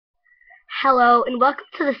Hello and welcome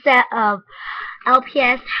to the set of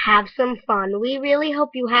LPS Have Some Fun. We really hope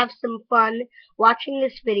you have some fun watching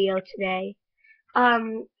this video today.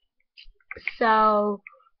 Um, so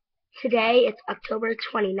today it's October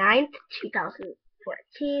 29th,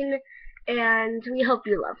 2014, and we hope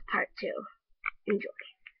you love part 2. Enjoy.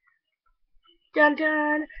 Dun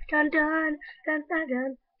dun dun dun dun dun dun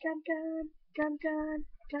dun dun dun dun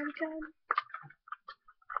dun dun.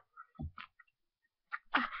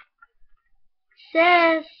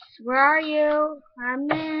 Sis, where are you?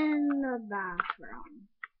 I'm in the bathroom.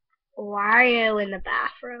 Why are you in the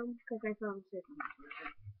bathroom? Because I fell asleep on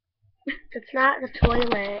the toilet. That's not the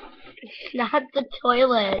toilet. It's not the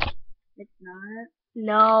toilet. It's not?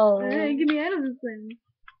 No. Get me out of this thing.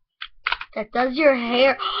 That does your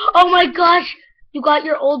hair. Oh my gosh! You got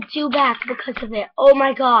your old do back because of it. Oh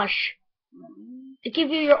my gosh. I give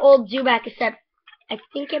you your old do back, except I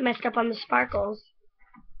think it messed up on the sparkles.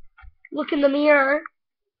 Look in the mirror.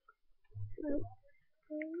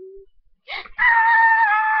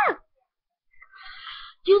 Ah!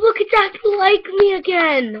 You look at that, you like me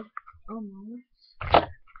again. Oh no.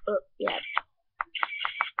 Yeah.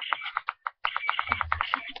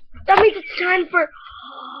 That means it's time for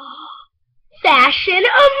fashion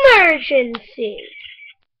emergency.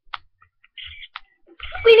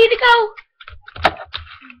 We need to go.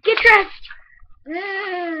 Get dressed.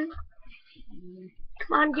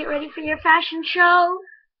 Come on, get ready for your fashion show.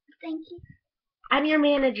 Thank you. I'm your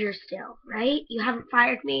manager still, right? You haven't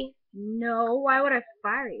fired me? No, why would I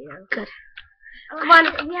fire you? Good. Oh, Come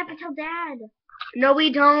on. We have to tell Dad. No,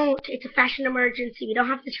 we don't. It's a fashion emergency. We don't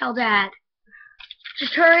have to tell Dad.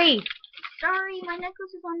 Just hurry. Sorry, my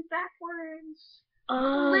necklace is on backwards.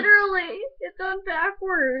 Oh. Literally, it's on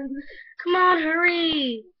backwards. Come on,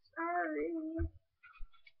 hurry. Sorry.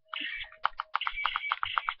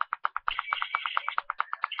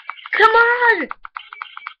 Come on.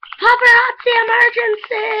 Paparazzi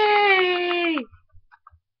emergency.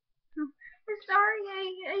 I'm sorry,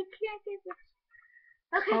 I can't get this.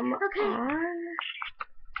 Okay, Come okay. on.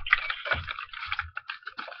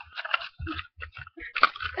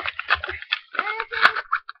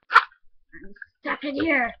 I'm stuck in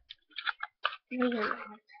here.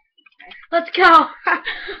 Let's go.